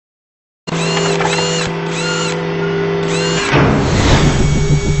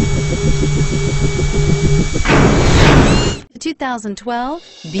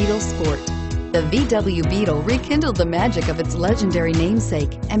2012 Beetle Sport. The VW Beetle rekindled the magic of its legendary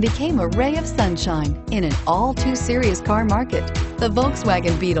namesake and became a ray of sunshine in an all-too-serious car market. The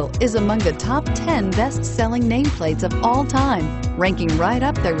Volkswagen Beetle is among the top 10 best-selling nameplates of all time, ranking right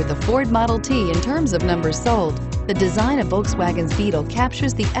up there with the Ford Model T in terms of numbers sold. The design of Volkswagen's Beetle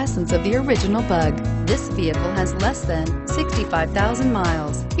captures the essence of the original bug. This vehicle has less than 65,000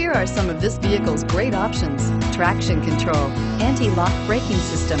 miles. Here are some of this vehicle's great options: traction control, anti-lock braking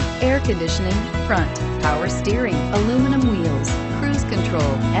system, air conditioning, front, power steering, aluminum wheels, cruise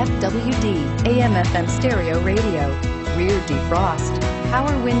control, FWD, AM/FM stereo radio, rear defrost,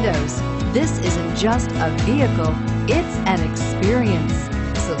 power windows. This isn't just a vehicle, it's an experience.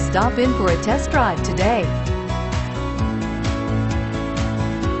 So stop in for a test drive today.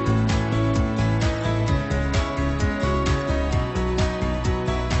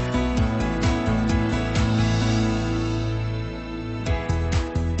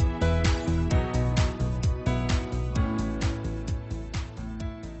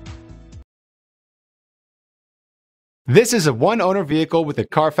 This is a one-owner vehicle with a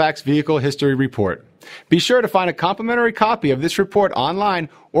Carfax Vehicle History Report. Be sure to find a complimentary copy of this report online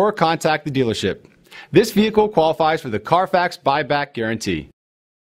or contact the dealership. This vehicle qualifies for the Carfax Buyback Guarantee.